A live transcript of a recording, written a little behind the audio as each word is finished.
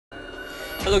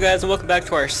Hello guys, and welcome back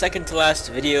to our second to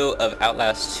last video of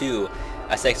Outlast 2.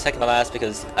 I say second to last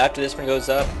because after this one goes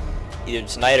up, either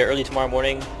tonight or early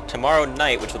tomorrow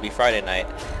night, which will be Friday night,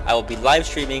 I will be live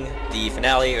streaming the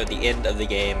finale or the end of the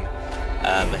game.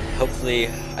 Hopefully,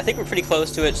 I think we're pretty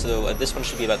close to it, so this one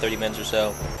should be about 30 minutes or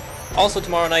so. Also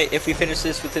tomorrow night, if we finish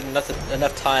this within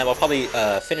enough time, I'll probably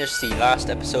finish the last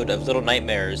episode of Little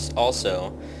Nightmares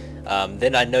also.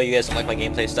 Then I know you guys don't like my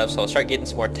gameplay stuff, so I'll start getting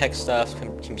some more tech stuff,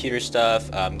 computer stuff,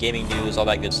 gaming news, all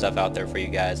that good stuff out there for you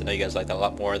guys. I know you guys like that a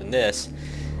lot more than this,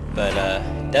 but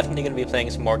definitely going to be playing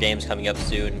some more games coming up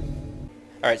soon.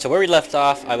 Alright, so where we left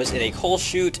off, I was in a coal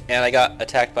chute, and I got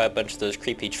attacked by a bunch of those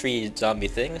creepy tree zombie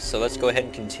things, so let's go ahead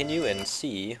and continue and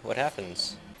see what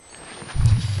happens.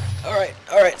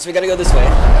 Alright, so we gotta go this way.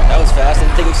 That was fast, I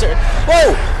didn't think it was certain.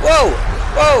 Whoa! Whoa!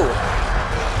 Whoa!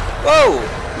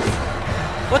 Whoa!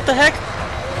 What the heck?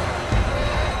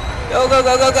 Go, go,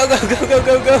 go, go, go, go, go, go,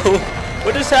 go, go!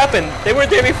 What just happened? They weren't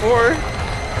there before!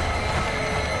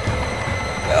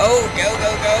 Go, go,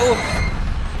 go, go!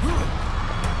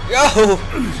 Go!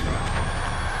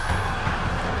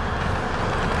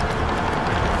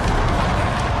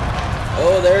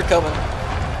 Oh, they're coming.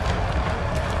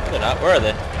 They're not. Where are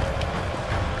they?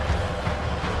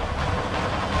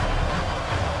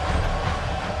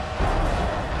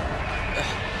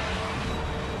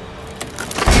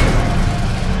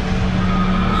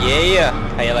 Yeah!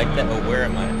 How you like that? Oh, where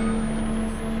am I?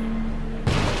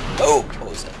 Oh! What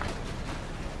was that?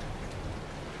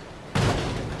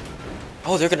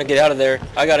 Oh, they're gonna get out of there.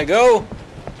 I gotta go!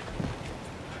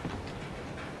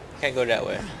 Can't go that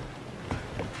way.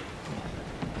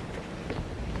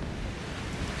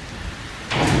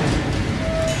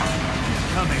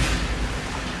 Coming.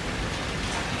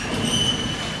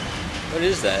 What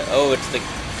is that? Oh, it's the...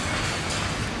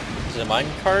 Is it a mine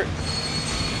cart?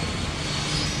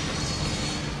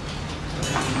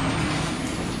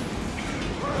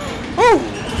 Woo!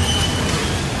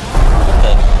 What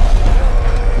the?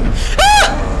 Ah!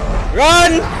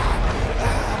 Run!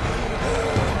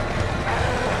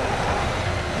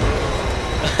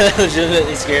 That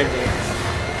legitimately scared me.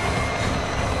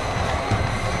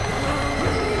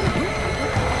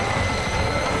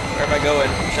 Where am I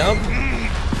going? Jump?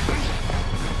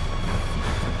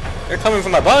 They're coming for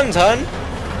my buns, hun!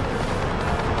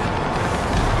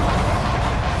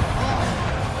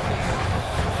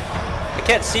 I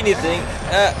can't see anything.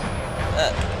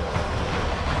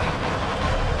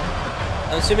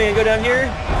 I'm assuming I go down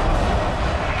here.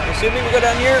 I'm assuming we go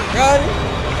down here. Run!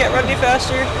 You can't run any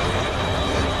faster.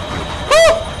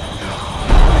 Woo!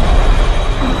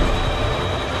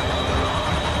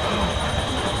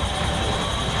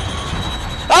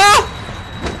 Ah!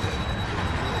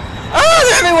 Ah!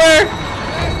 They're everywhere!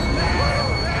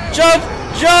 Jump!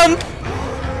 Jump!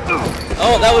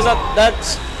 Oh,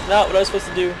 that's not what I was supposed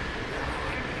to do.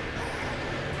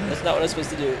 That's not what I was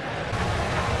supposed to do.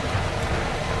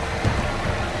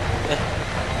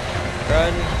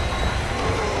 Run.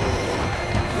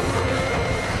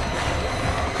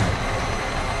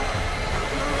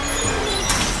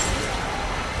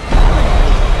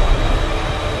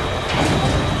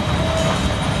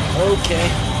 Okay.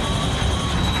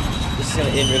 This is gonna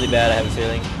end really bad, I have a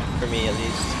feeling. For me, at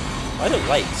least. Why are there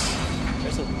lights?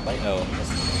 There's a light. Oh,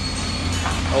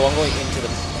 oh, I'm going into the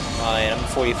mine. I'm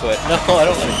 40 foot. No, I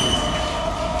don't want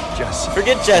to. Jess.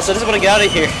 Forget Jess. I just want to get out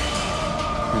of here.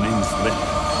 Her name's Lynn.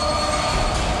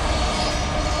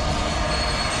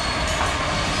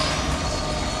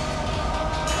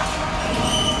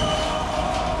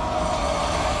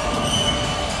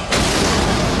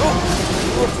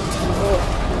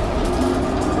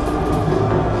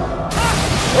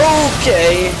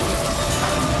 Okay.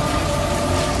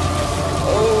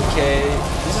 Okay.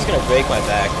 This is gonna break my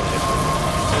back.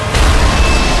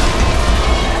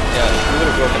 Yeah, we would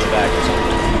have broken the back or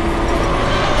something.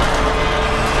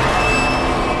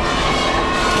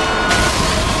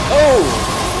 Oh!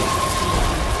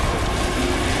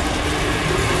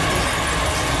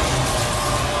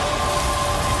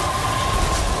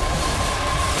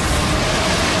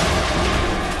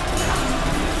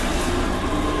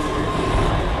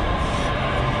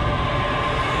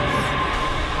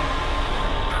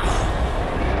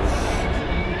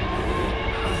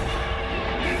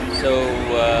 So,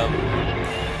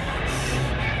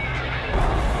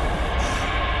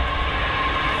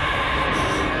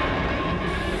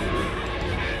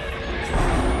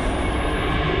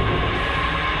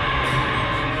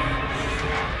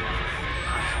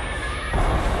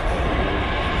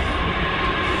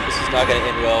 this is not gonna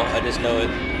end well, I just know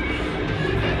it.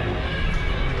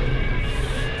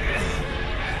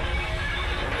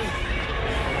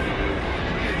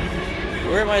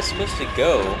 Where am I supposed to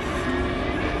go?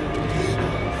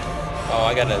 Oh,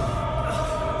 I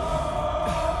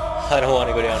don't want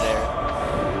to go down there.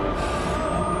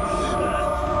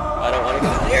 I don't want to go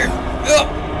down there. Ugh!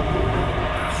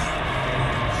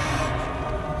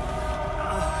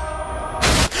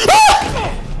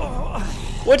 Ah!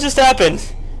 What just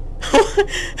happened?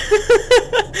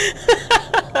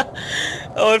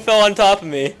 Oh, it fell on top of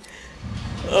me.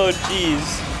 Oh,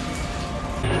 jeez.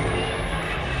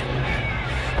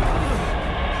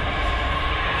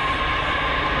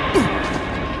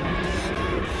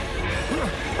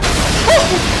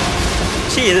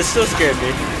 Gee, this still scared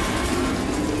me.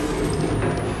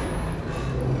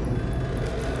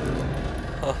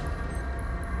 Oh.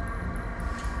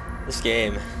 This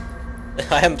game.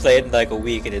 I haven't played in like a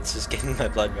week and it's just getting my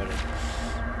blood running.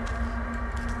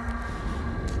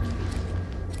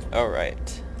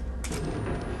 Alright.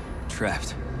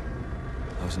 Trapped.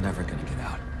 I was never gonna get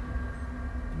out.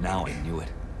 Now I knew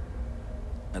it.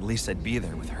 At least I'd be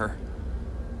there with her.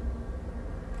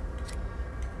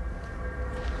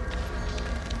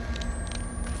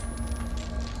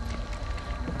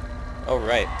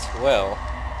 Alright, well,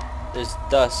 there's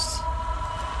dust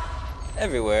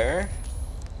everywhere.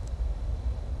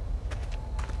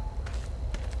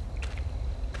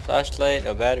 Flashlight,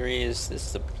 no batteries, this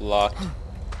is a blocked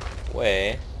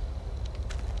way.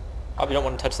 Probably don't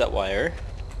want to touch that wire.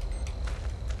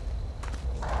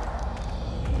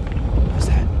 What's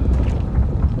that?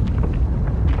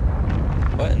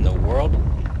 What in the world?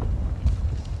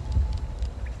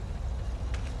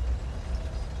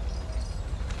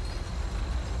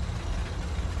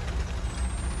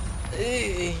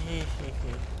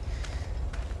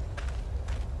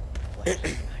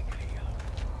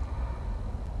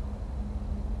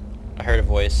 I heard a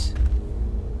voice.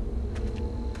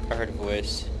 I heard a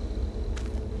voice.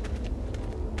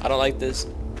 I don't like this.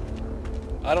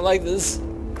 I don't like this.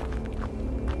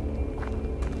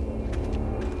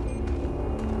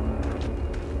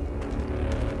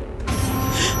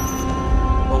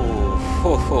 Oh,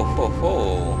 ho, ho, ho,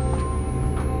 ho.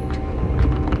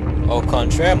 Au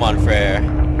contraire, mon frère.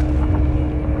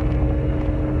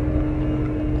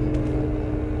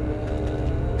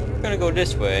 We're gonna go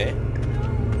this way.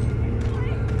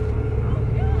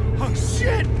 Oh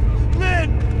shit!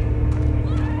 Lynn!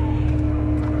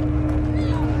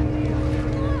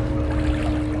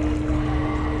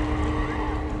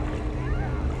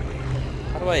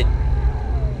 How do I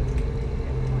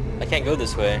can't go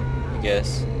this way, I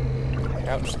guess.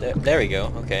 Ouch, there we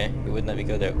go. Okay, it wouldn't let me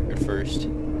go there at first.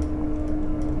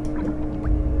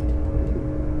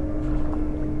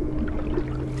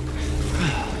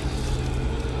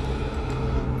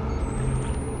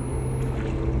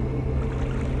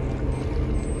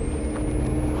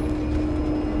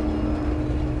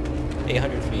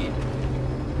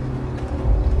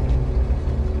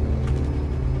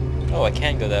 Oh, I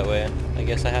can't go that way. I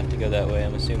guess I have to go that way,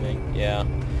 I'm assuming. Yeah,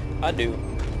 I do.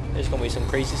 There's gonna be some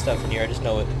crazy stuff in here, I just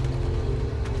know it.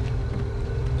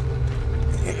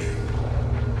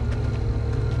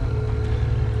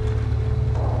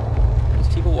 There's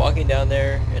people walking down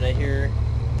there, and I hear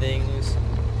things.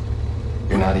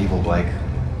 You're not evil, Blake.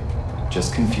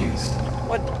 Just confused.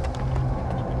 What?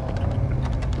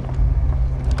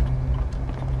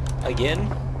 Again?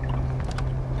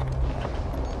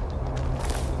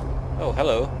 Oh,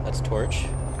 hello. That's a torch.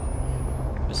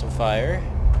 There's some fire.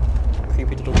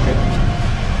 Creepy little crypt.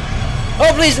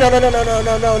 Oh, please! No, no, no, no, no,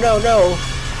 no, no, no, no!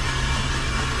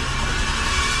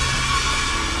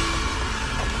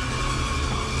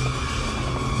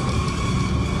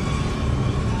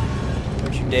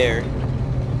 Don't you dare.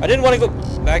 I didn't want to go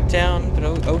back down, but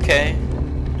okay.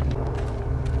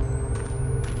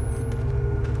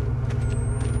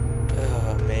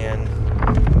 Oh, man.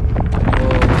 Whoa.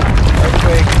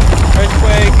 Earthquake!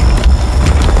 Earthquake!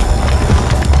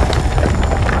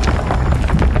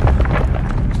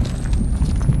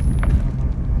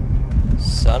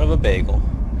 Son of a bagel.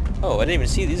 Oh, I didn't even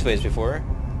see these ways before.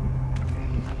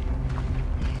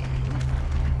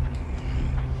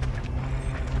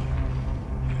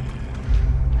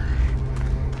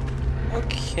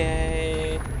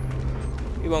 Okay.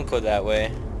 We won't go that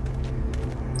way.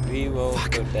 We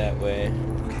won't go that way.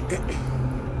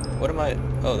 What am I?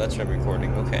 Oh, that's from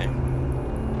recording. Okay.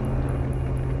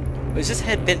 Is this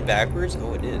head bent backwards?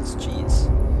 Oh, it is. Jeez.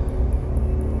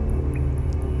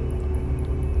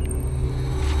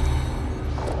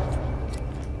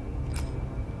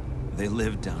 They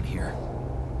lived down here.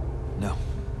 No,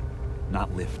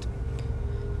 not lived.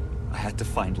 I had to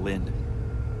find Lynn.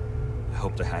 I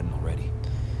hoped I hadn't already.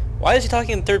 Why is he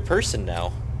talking in third person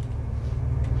now?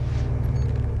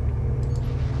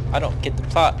 I don't get the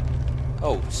plot.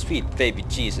 Oh, sweet baby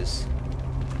Jesus.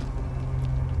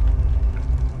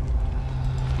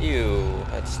 Ew,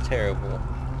 that's terrible.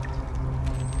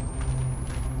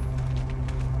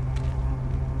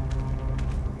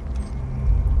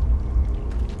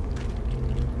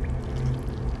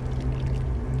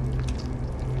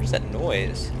 What's that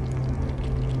noise?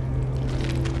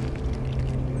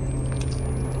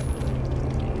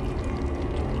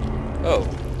 Oh.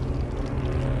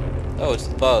 Oh, it's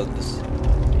the bugs.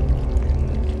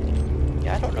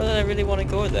 Yeah, I don't know that I really want to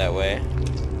go that way.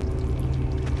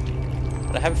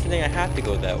 But I have a feeling I have to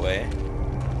go that way.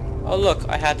 Oh look,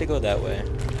 I had to go that way.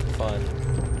 Fun.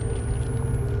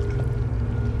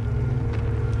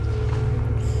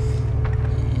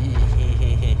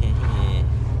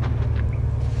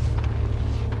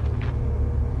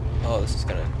 Oh, this is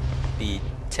gonna be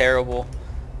terrible.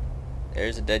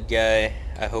 There's a dead guy.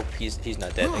 I hope he's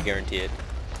not dead, I guarantee it.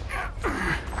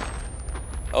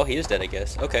 Oh, he is dead, I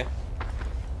guess. Okay.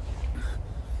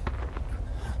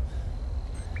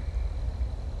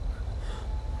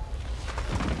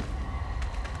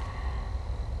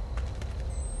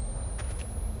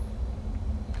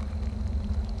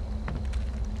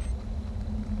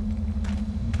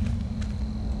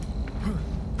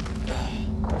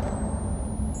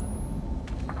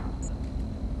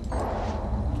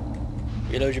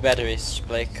 Reload your batteries,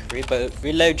 Blake.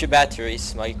 Reload your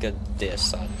batteries, my good dear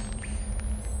son.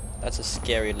 That's a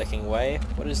scary looking way.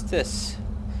 What is this?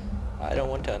 I don't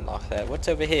want to unlock that. What's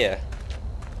over here?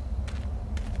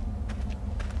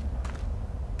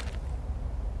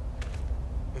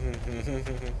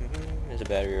 There's a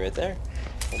battery right there.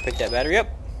 We'll pick that battery up.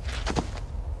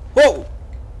 Whoa!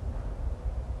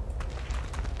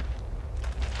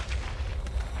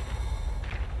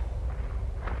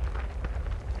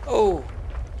 Oh!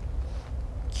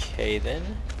 Okay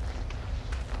then.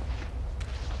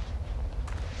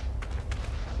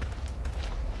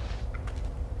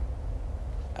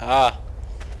 Ah,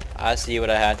 I see what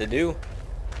I have to do.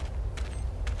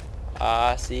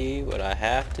 I see what I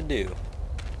have to do.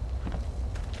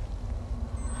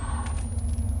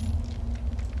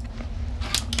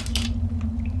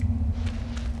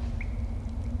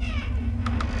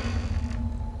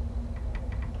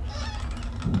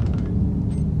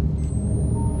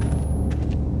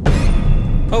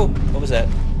 Oh, what was that?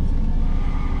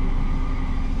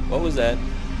 What was that?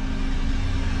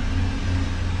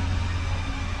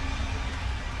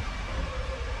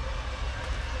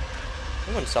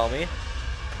 Someone saw me.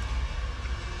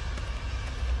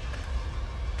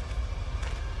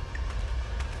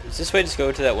 Does this way just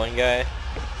go to that one guy?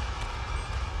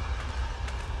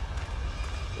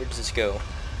 Where does this go?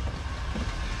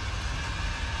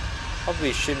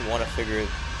 Probably shouldn't want to figure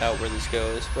out where this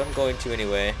goes, but I'm going to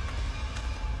anyway.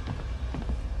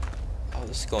 Oh,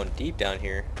 this is going deep down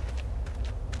here.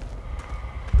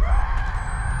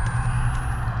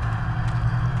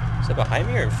 Is that behind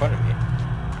me or in front of me?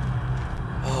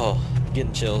 Oh,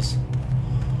 getting chills.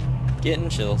 Getting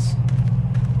chills.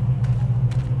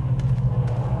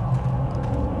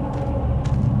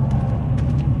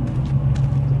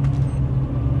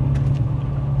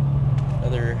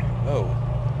 Another... Oh.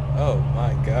 Oh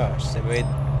my gosh. They made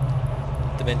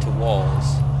them into walls.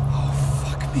 Oh,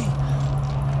 fuck me.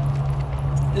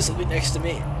 This will be next to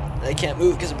me. I can't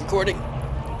move because I'm recording.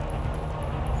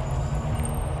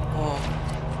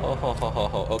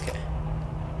 Oh, okay.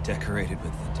 Decorated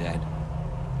with the dead.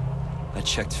 I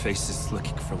checked faces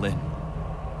looking for Lynn.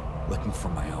 Looking for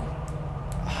my own.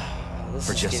 This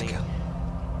For is Jessica. getting...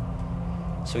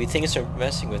 So he thinks they're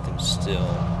messing with him still.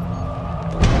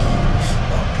 Oh,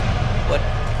 what?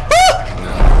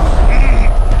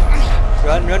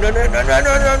 Run, run, run, run, run, run,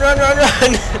 run, run, run, run,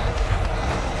 run!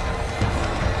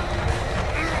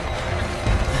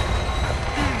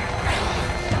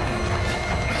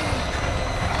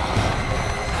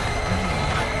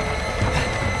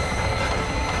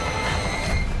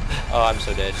 Oh, I'm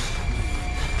so dead.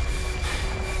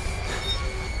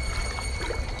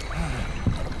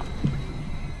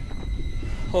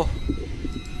 Oh.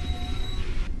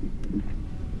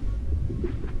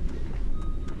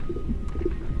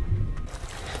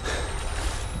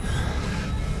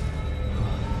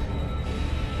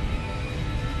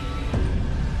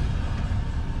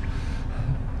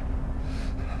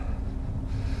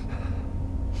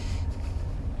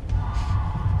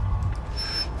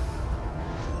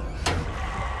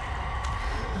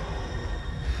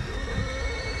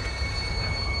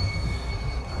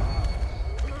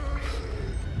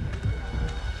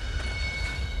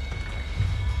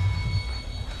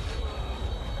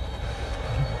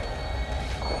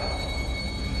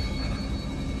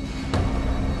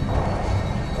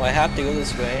 Well, I have to go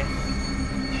this way.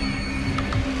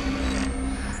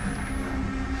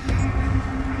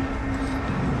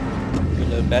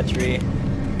 Reload battery.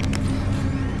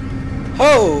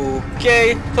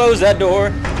 Okay, close that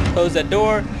door. Close that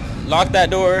door. Lock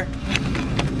that door.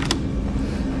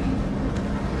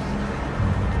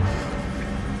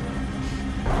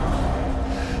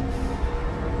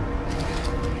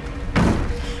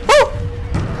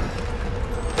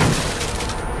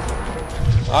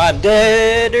 I'm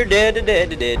dead, or dead, or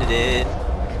dead, or dead, or dead.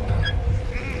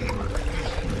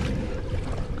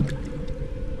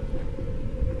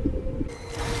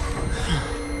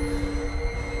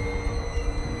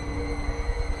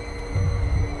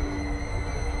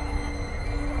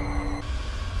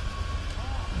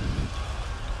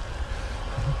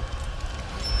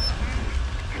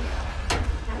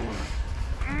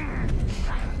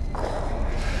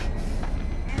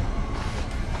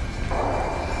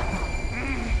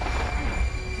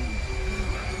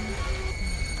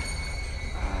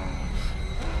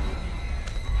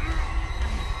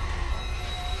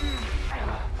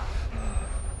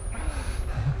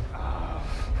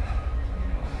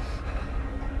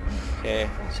 Okay,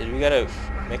 so we gotta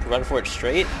make a run for it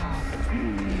straight.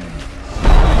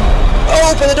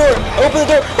 Oh, open the door! Open the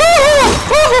door!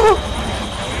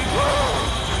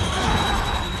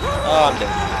 Oh, I'm dead.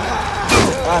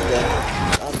 I'm dead.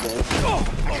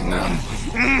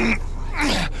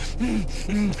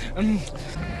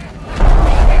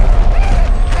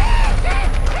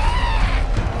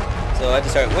 So I have to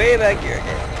start way back here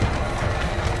again.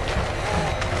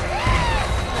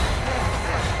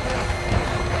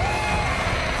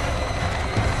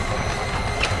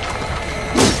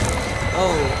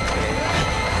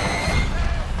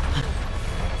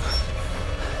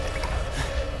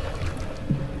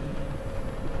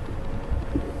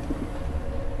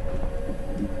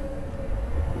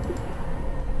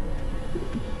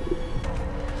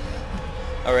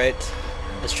 Alright,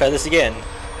 let's try this again.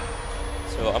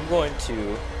 So I'm going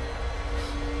to...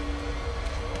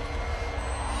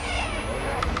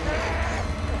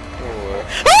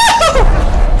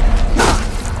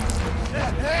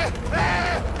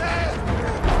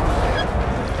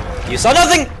 You saw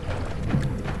nothing!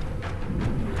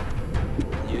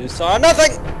 You saw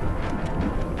nothing!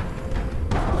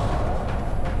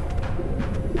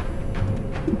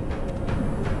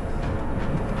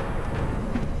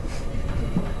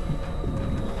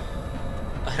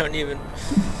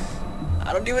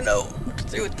 I don't even know what to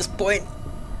do at this point.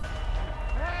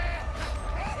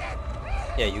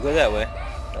 Yeah, you go that way.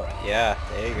 Oh, yeah,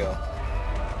 there you go.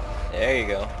 There you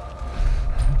go.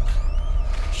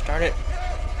 Start it.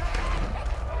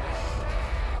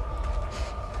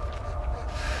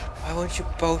 Why won't you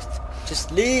both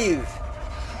just leave?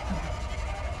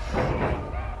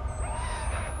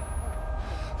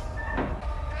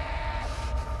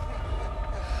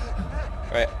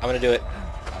 Alright, I'm gonna do it.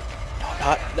 No,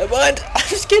 not. Never mind. I'm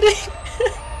just kidding.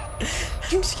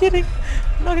 I'm just kidding.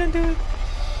 I'm not gonna do it.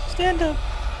 Stand up.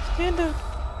 Stand up.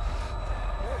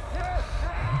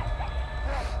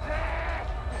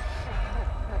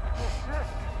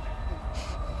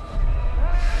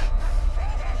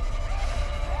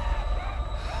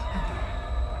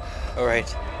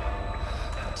 Alright.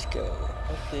 Let's go.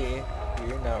 Hopefully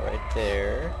you're not right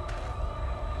there.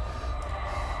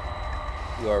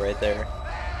 You are right there.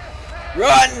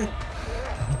 Run!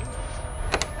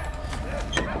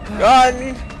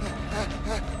 Run!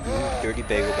 You dirty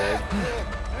bagel bag.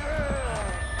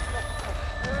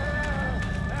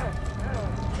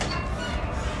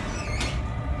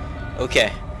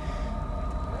 Okay.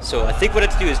 So I think what I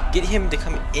have to do is get him to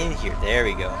come in here. There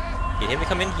we go. Get him to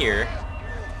come in here.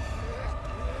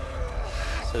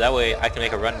 So that way I can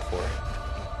make a run for it.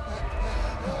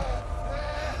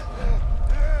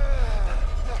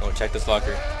 Don't check this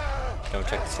locker. Don't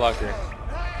check this locker.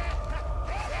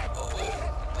 Oh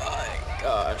my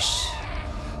gosh.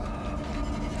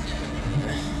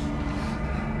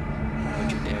 Don't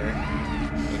you dare.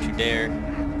 Don't you dare.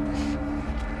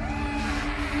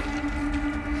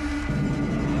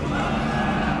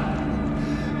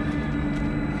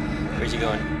 Where's he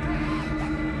going?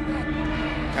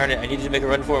 Darn it, I needed to make a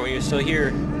run for it when he was still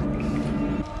here.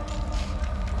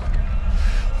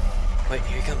 Wait,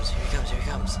 here he comes, here he comes, here he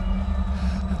comes.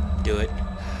 Do it.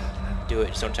 Do it,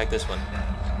 just don't check this one.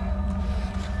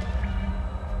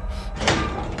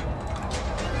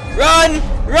 Run!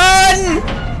 Run!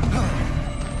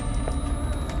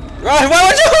 Run! Why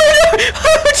would you open the door?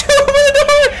 Why would you open the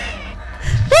door?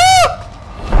 Ah!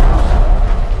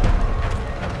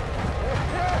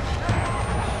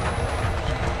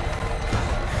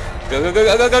 Go, go, go,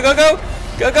 go, go, go, go, go!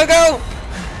 Go, go, go!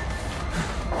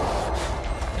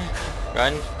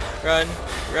 Run, run,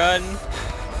 run.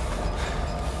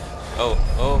 Oh,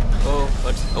 oh, oh,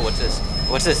 what's this?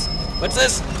 What's this? What's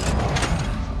this?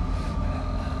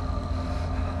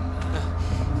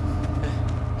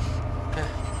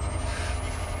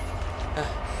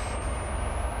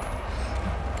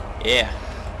 Yeah,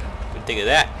 good think of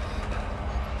that. Do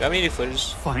I have any new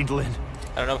footage? Find Lynn.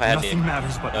 I don't know if I have any. Nothing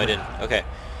matters but No, I Lynn. didn't. Okay.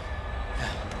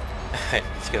 Alright,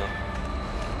 let's go.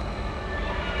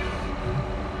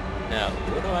 Now,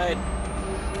 what do I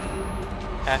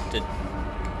have to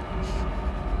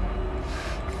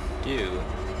do?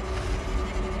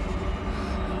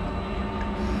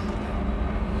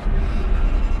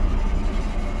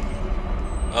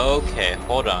 Okay,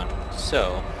 hold on.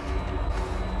 So,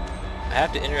 I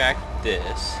have to interact with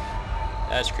this.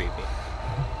 That's creepy.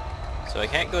 So I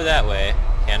can't go that way,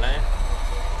 can I?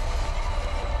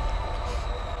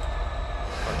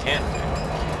 Or can't I?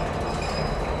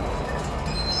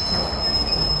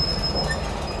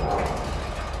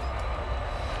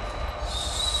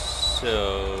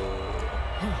 So...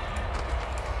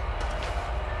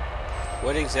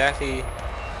 what exactly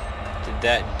did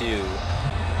that do?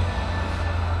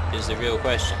 Is the real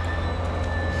question.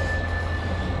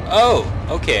 Oh!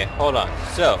 Okay, hold on.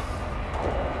 So,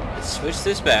 let's switch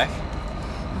this back.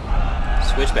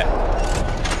 Switch back.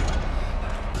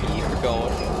 Keep her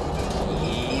going.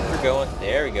 Keep her going.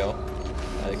 There we go.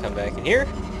 Now they come back in here.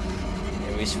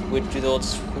 And we switch to the old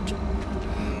switch.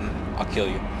 I'll kill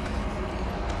you.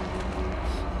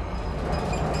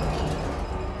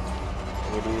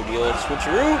 We'll do the old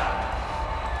switcheroo.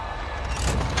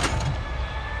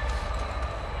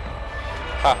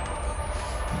 Ha.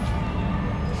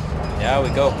 Now we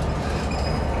go.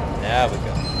 Now we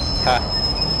go. Ha.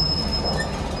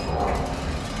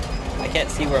 I can't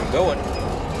see where I'm going.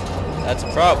 That's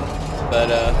a problem. But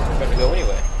we're gonna go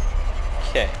anyway.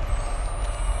 Okay.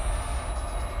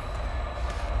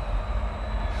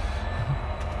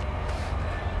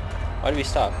 Why did we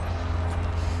stop?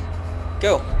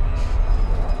 Go.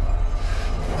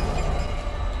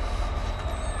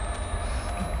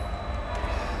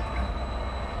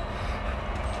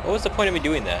 What was the point of me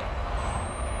doing that?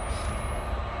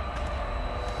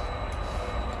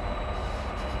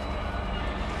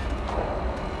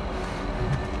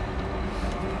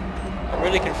 I'm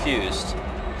really confused.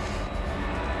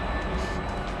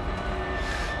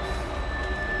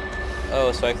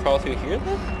 Oh, so I crawl through here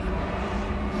then?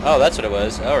 Oh, that's what it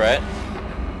was. Alright.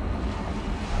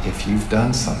 If you've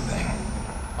done something,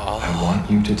 I want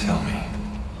you to tell me.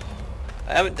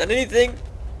 I haven't done anything.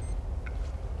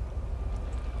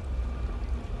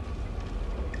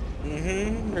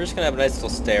 We're just gonna have a nice little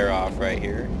stare off right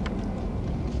here.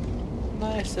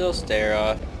 Nice little stare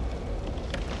off.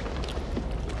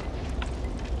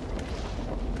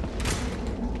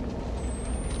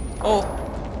 Oh!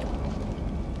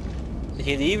 Did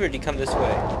he leave or did he come this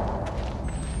way?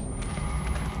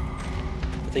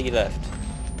 I think he left.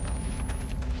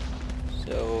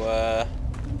 So,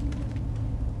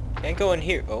 can't go in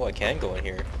here. Oh, I can go in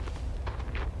here.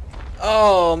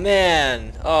 Oh,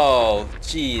 man! Oh,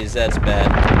 jeez, that's bad.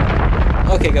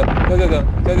 Okay, go. Go, go, go.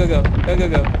 Go, go, go. Go, go,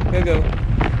 go. Go, go.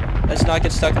 Let's not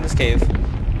get stuck in this cave.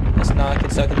 Let's not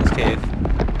get stuck in this cave.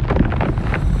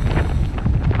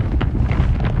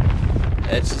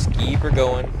 Let's just keep her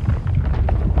going.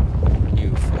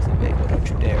 You filthy bagel, don't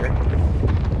you dare.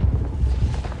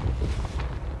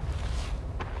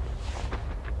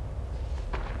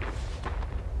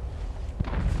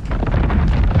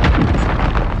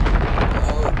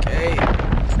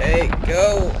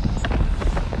 Go!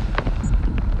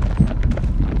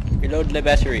 Reload the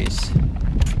batteries.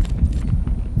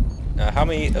 Now, how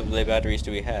many of the batteries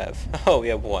do we have? Oh, we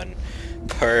have one.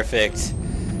 Perfect.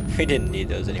 We didn't need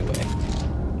those anyway.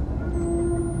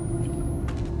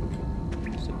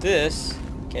 So this,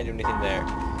 can't do anything there.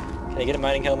 Can I get a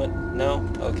mining helmet? No?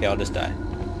 Okay, I'll just die.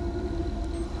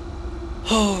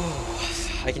 Oh,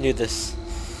 I can do this.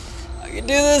 I can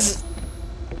do this!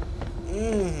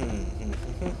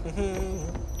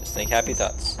 Just think happy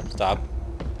thoughts. Stop.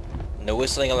 No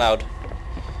whistling allowed.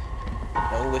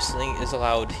 No whistling is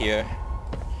allowed here.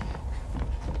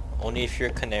 Only if you're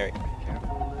a canary.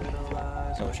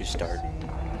 Don't you start.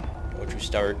 Don't you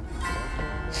start.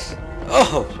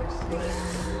 Oh!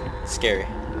 Scary.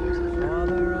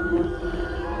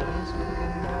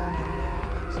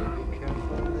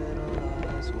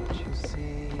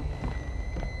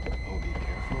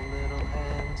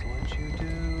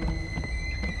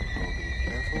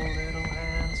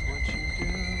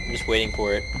 I'm just waiting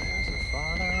for it. There's a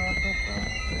Father up above,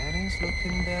 and he's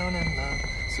looking down in love.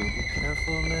 So be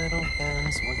careful, little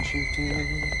hands, what you do.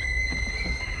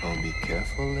 Oh, be Be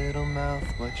careful, little mouth,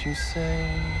 what you say.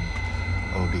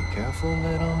 Oh, be careful,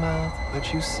 little mouth,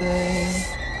 what you say.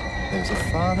 There's a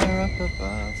father up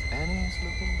above, and he's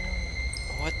looking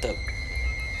down. What the?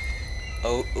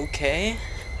 Oh, okay.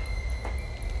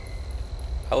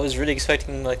 I was really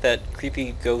expecting like that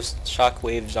creepy ghost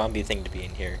shockwave zombie thing to be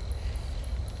in here.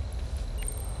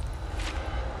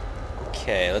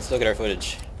 Okay, let's look at our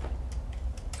footage.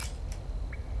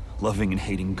 Loving and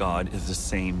hating God is the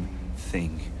same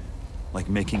thing. Like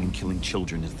making and killing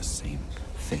children is the same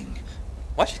thing.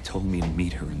 What? She told me to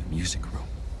meet her in the music room.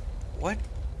 What?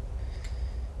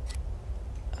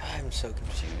 I'm so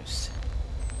confused.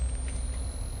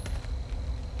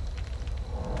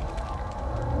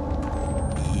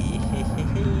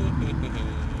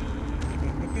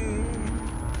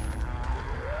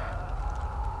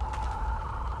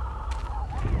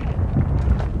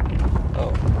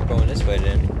 Oh, we're going this way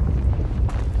then.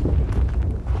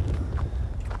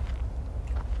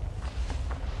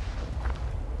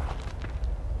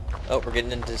 Oh, we're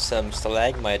getting into some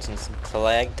stalagmites and some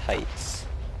stalactites.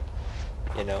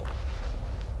 You know.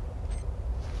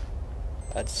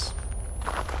 That's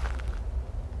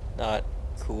not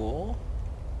cool.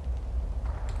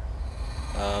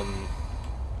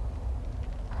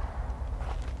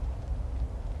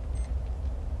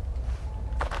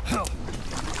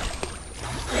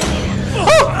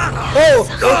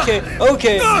 Oh, okay,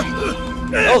 okay.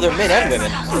 Oh, they're men and women.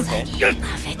 Okay.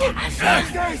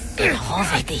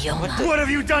 What have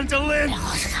you done to Lynn?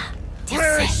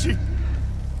 Where is she?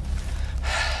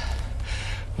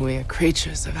 We are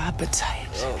creatures of appetite.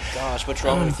 Oh gosh, what's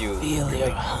wrong with you? Feel You're your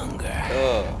like, hunger.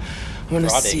 oh, I want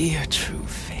to rotting. see your true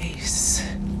face.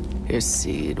 Your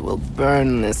seed will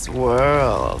burn this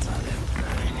world.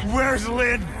 Where's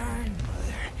Lynn?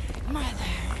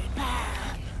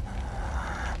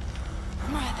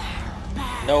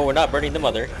 No, we're not burning the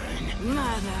mother.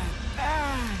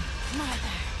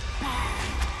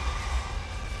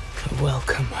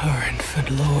 Welcome her,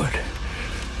 infant lord.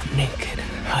 Naked,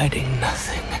 hiding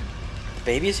nothing. The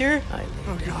baby's here? I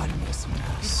lay down in this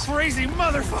mess. Crazy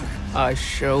motherfucker! I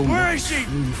show Where my is she?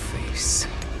 true face.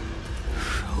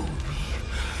 Show me.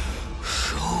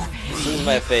 Show me This is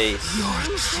my face. your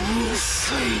true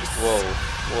face. Whoa,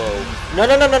 whoa. No,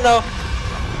 no, no, no, no!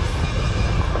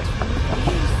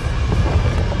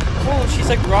 Oh, she's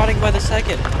like rotting by the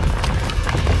second.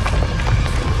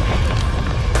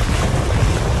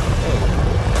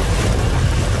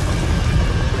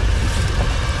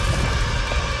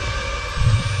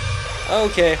 Oh.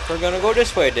 Okay, we're gonna go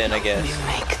this way then, I guess. We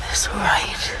make this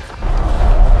right.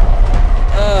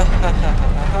 Ha ha ha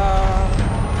ha.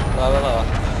 La la la.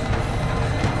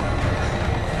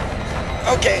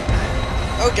 Okay.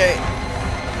 Okay.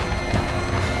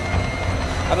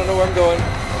 I don't know where I'm going.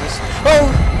 Oh!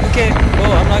 Okay.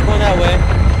 Oh, I'm not going that way.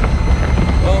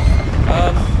 Oh,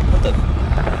 what the?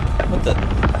 What the?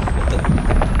 What the?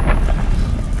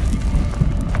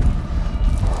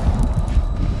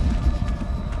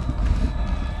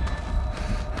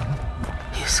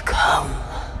 He's come.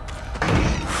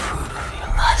 Fruit of your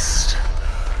lust.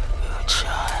 Your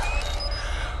child.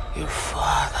 Your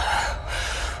father.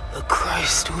 The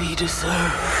Christ we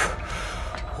deserve.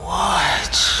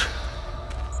 Watch.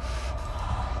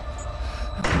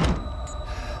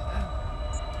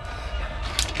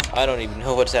 I don't even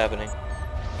know what's happening.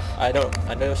 I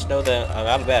just know that I'm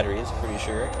out of batteries, I'm pretty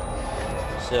sure.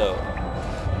 So,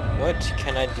 what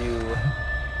can I do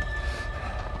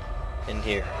in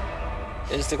here?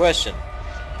 Is the question.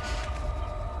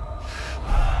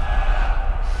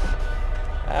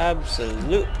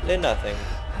 Absolutely nothing.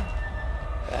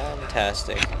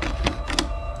 Fantastic.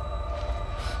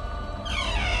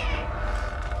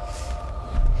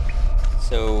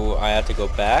 So I have to go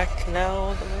back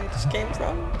now the way this came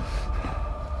from?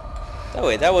 Oh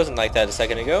wait, that wasn't like that a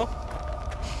second ago.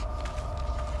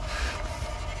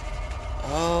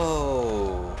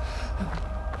 Oh.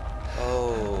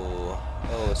 Oh.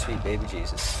 Oh, sweet baby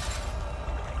Jesus.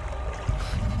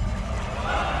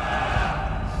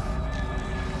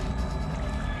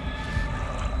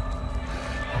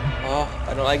 Oh,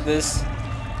 I don't like this.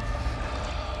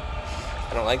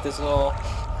 I don't like this at all.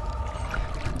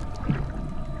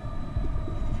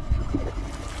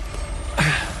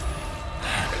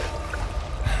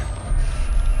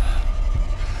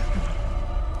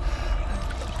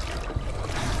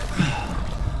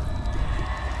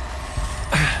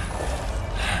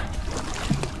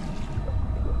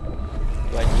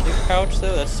 Do I need a crouch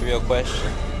though? That's the real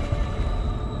question.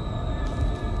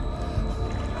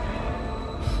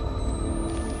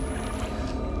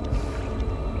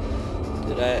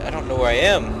 I don't know where I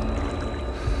am.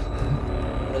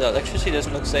 The electricity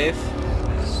doesn't look safe,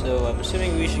 so I'm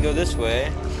assuming we should go this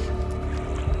way.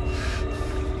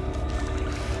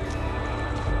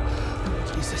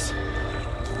 Jesus,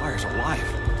 the wire's alive.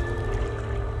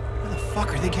 Where the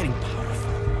fuck are they getting power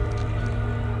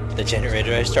from? The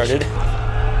generator I started.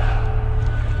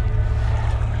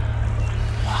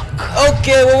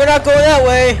 Okay, well we're not going that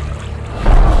way.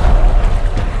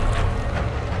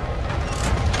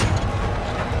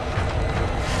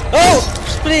 Oh,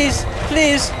 please,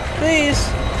 please, please.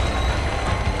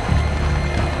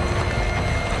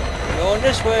 We're going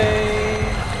this way.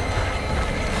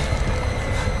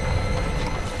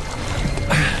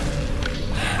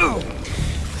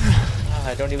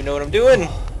 I don't even know what I'm doing.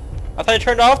 I thought I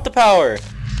turned off the power.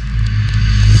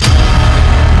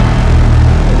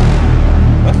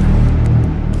 What?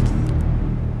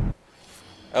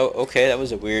 Oh, okay, that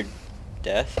was a weird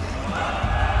death.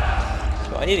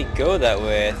 So I need to go that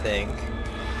way, I think.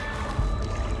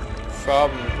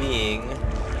 Problem being,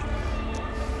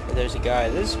 there's a guy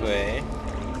this way.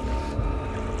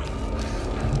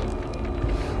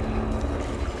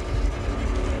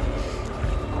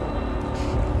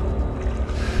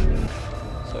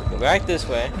 So go back this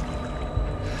way.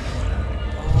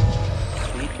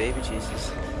 Oh, sweet baby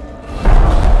Jesus.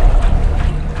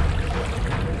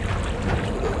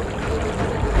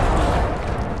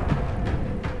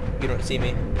 You don't see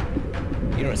me.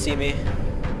 You don't see me.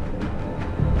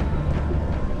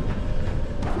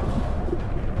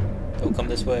 Don't come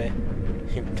this way.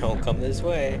 Don't come this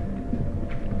way.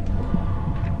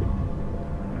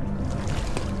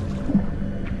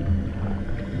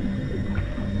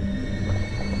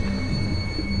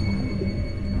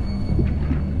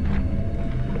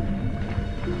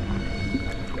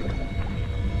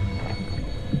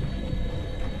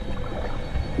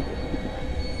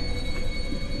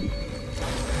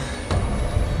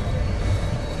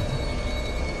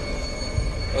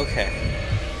 Okay.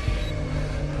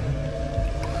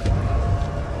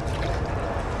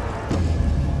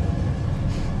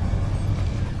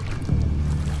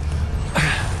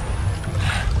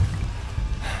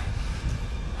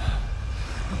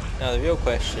 Now the real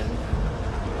question.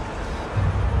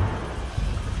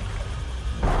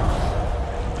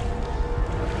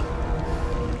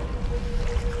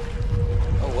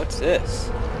 Oh, what's this?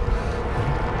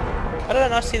 How did I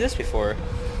not see this before?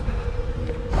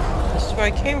 This is where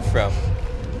I came from.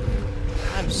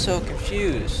 I'm so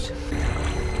confused.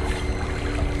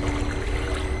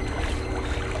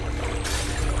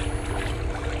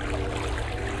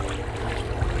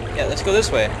 Yeah, let's go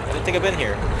this way. I don't think I've been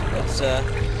here. Let's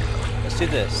do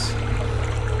this.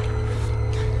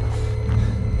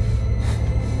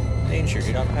 Danger,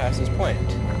 do not pass this point.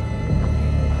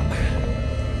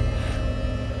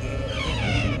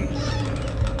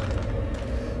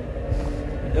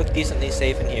 We look decently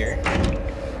safe in here.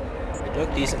 We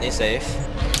look decently safe.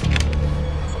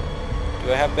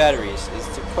 Do I have batteries? Is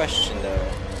the question though.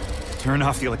 Turn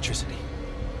off the electricity.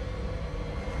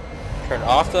 Turn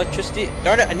off the electricity?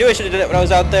 Darn it, I knew I should have done it when I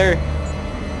was out there.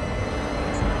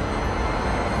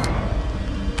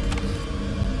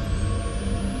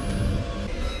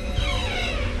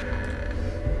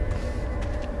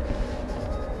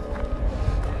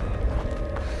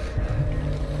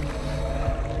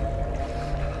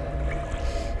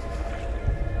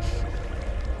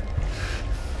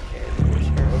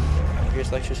 Here's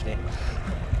electricity.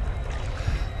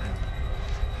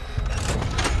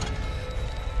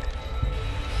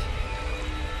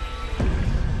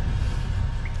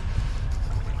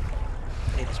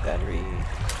 I need this battery.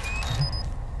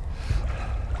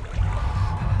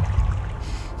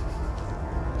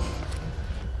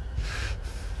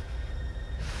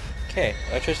 Okay,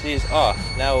 electricity is off.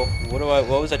 Now, what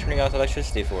was I turning off the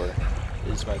electricity for?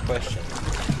 Is my question.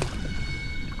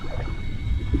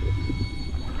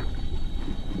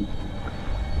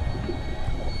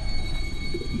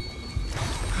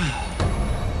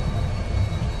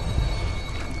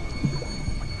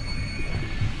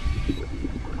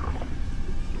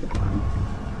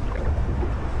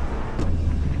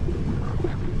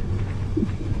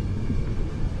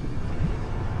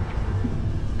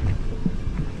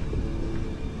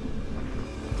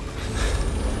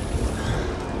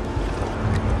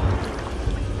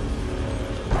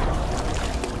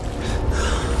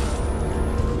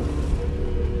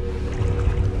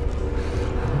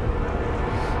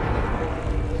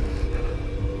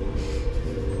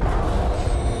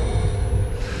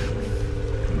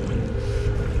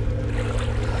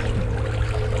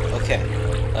 Okay,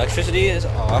 electricity is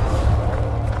off.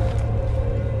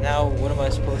 Now, what am I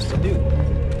supposed to do?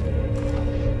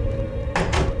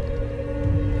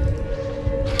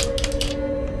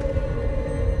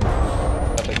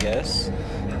 guess.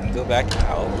 Go back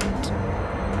out.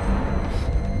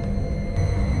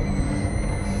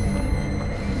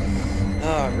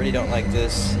 Oh, I really don't like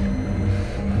this.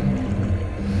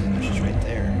 She's right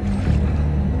there.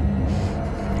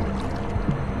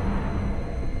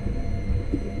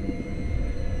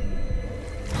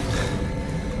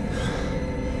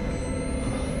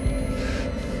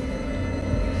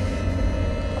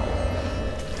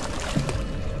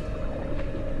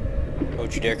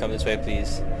 Don't you dare come this way,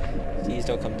 please. Please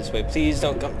don't come this way. Please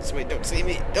don't come this way. Don't see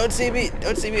me. Don't see me.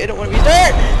 Don't see me. I don't want to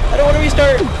restart. I don't want to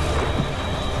restart.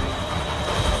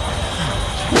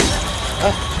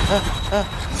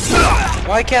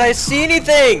 Why can't I see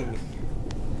anything?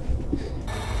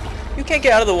 You can't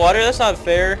get out of the water. That's not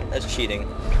fair. That's cheating.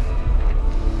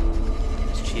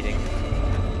 That's cheating.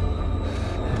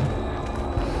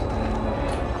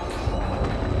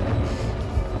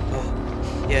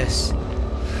 Oh, yes.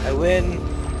 I win.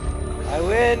 I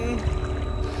win.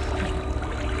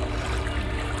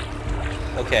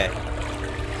 Okay.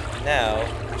 Now,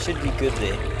 it should be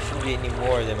goodly. Shouldn't be any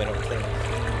more of them, I don't think.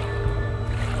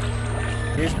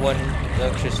 Here's one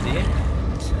electricity.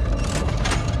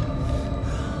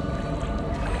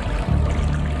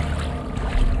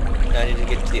 Now I need to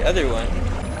get to the other one.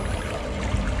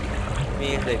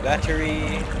 Means a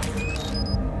battery.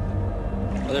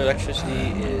 Other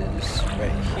electricity is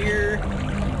right here.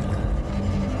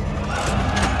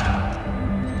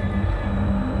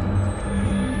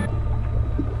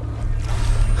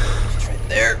 She's right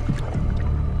there.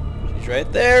 She's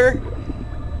right there.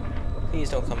 Please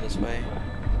don't come this way.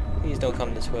 Please don't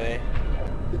come this way.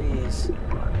 Please.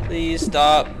 Please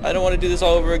stop. I don't want to do this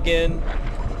all over again.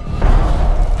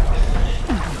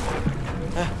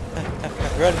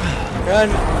 Run. Run.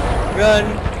 Run.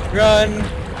 Run.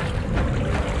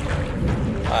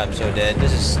 I'm so dead.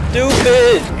 This is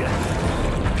stupid.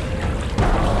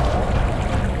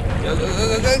 Go, go,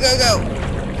 go, go, go, go.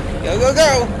 Go, go,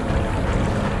 go.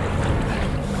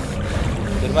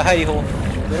 Go to my hidey hole.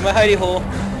 Go to my hidey hole.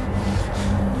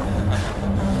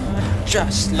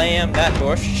 Just slam that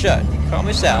door shut. Call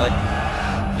me Salad.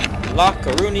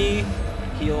 Lockaroonie.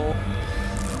 Heal.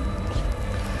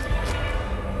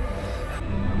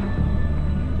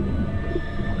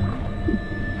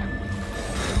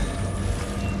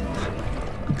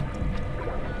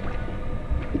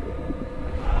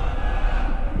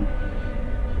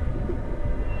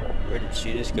 Where did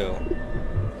she just go?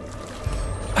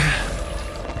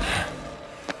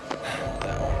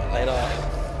 That one. Light off.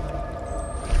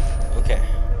 Okay.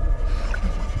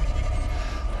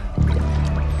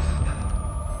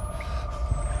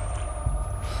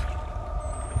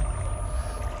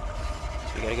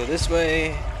 So we gotta go this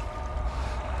way.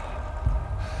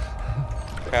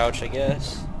 Crouch, I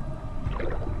guess.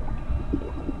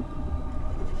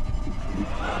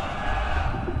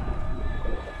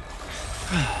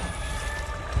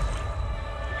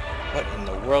 What in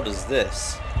the world is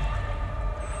this?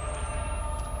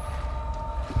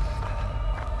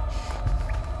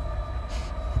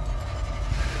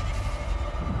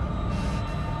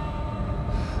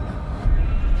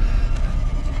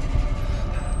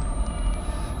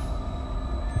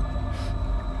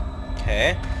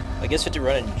 Okay, I guess we have to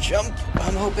run and jump,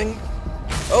 I'm hoping.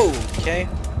 Oh, okay.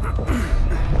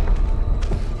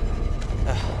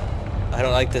 I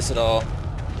don't like this at all.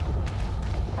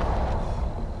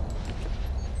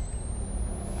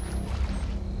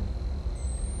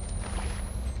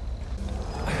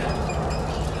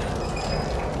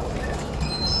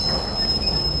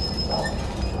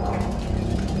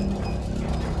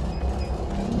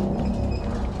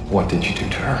 What did you do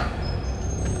to her?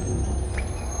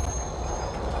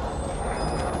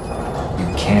 You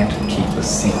can't keep a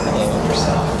secret from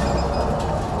yourself.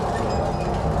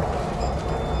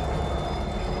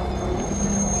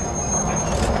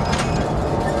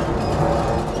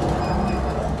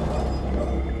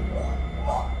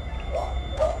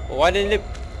 Well, why didn't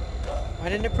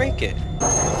it break it?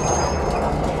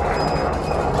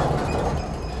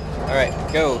 Alright,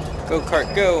 go. Go,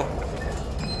 cart, go.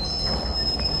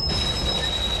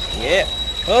 Yeah.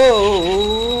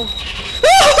 Oh.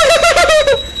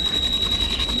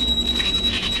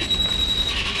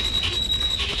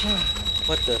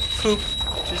 What the poop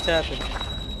just happened?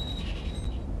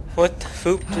 What the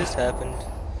poop just happened?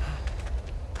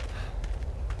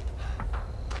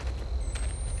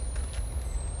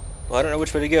 Well, I don't know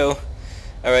which way to go.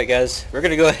 Alright guys, we're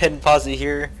gonna go ahead and pause it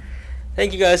here.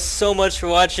 Thank you guys so much for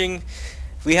watching.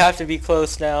 We have to be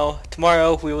close now.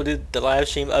 Tomorrow we will do the live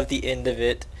stream of the end of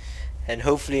it. And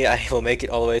hopefully I will make it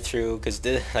all the way through, because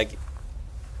like,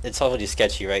 it's already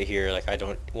sketchy right here. Like, I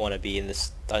don't want to be in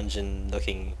this dungeon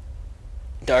looking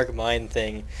dark mind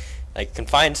thing. Like,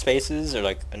 confined spaces are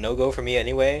like a no-go for me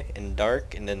anyway, in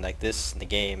dark, and then like this in the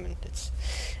game, and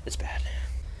it's bad.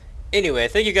 Anyway,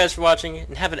 thank you guys for watching,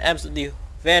 and have an absolutely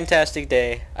fantastic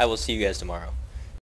day. I will see you guys tomorrow.